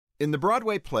In the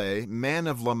Broadway play Man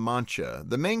of La Mancha,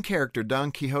 the main character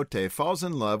Don Quixote falls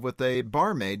in love with a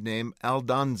barmaid named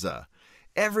Aldonza.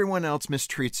 Everyone else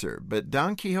mistreats her, but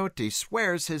Don Quixote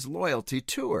swears his loyalty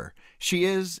to her. She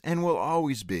is and will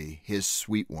always be his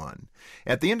sweet one.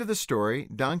 At the end of the story,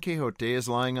 Don Quixote is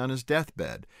lying on his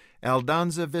deathbed.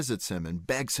 Aldonza visits him and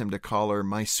begs him to call her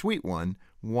my sweet one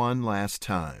last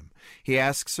time. He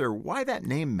asks her why that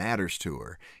name matters to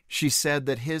her. She said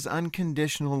that his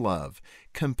unconditional love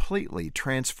completely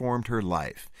transformed her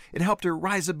life. It helped her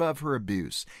rise above her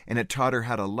abuse, and it taught her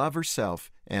how to love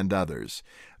herself and others.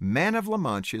 Man of La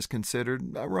Mancha is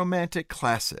considered a romantic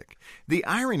classic. The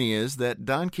irony is that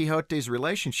Don Quixote's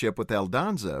relationship with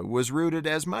Aldonza was rooted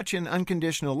as much in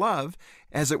unconditional love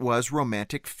as it was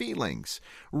romantic feelings.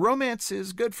 Romance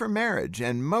is good for marriage,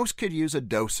 and most could use a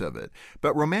dose of it,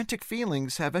 but romantic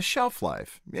feelings have a shelf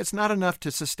life. It's not enough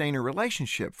to sustain a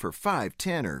relationship for 5,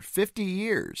 10, or 50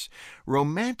 years.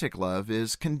 Romantic love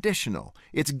is conditional.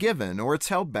 It's given or it's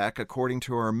held back according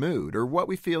to our mood or what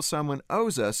we feel someone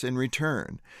owes us in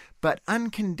return. But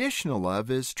unconditional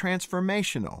love is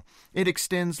transformational. It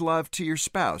extends love to your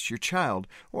spouse, your child,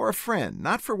 or a friend,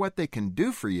 not for what they can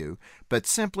do for you, but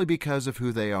simply because of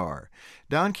who they are.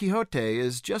 Don Quixote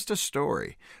is just a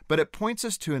story, but it points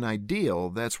us to an ideal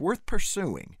that's worth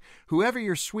pursuing. Whoever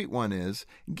your sweet one is,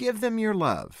 give them your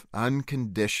love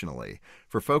unconditionally.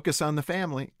 For Focus on the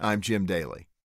Family, I'm Jim Daly.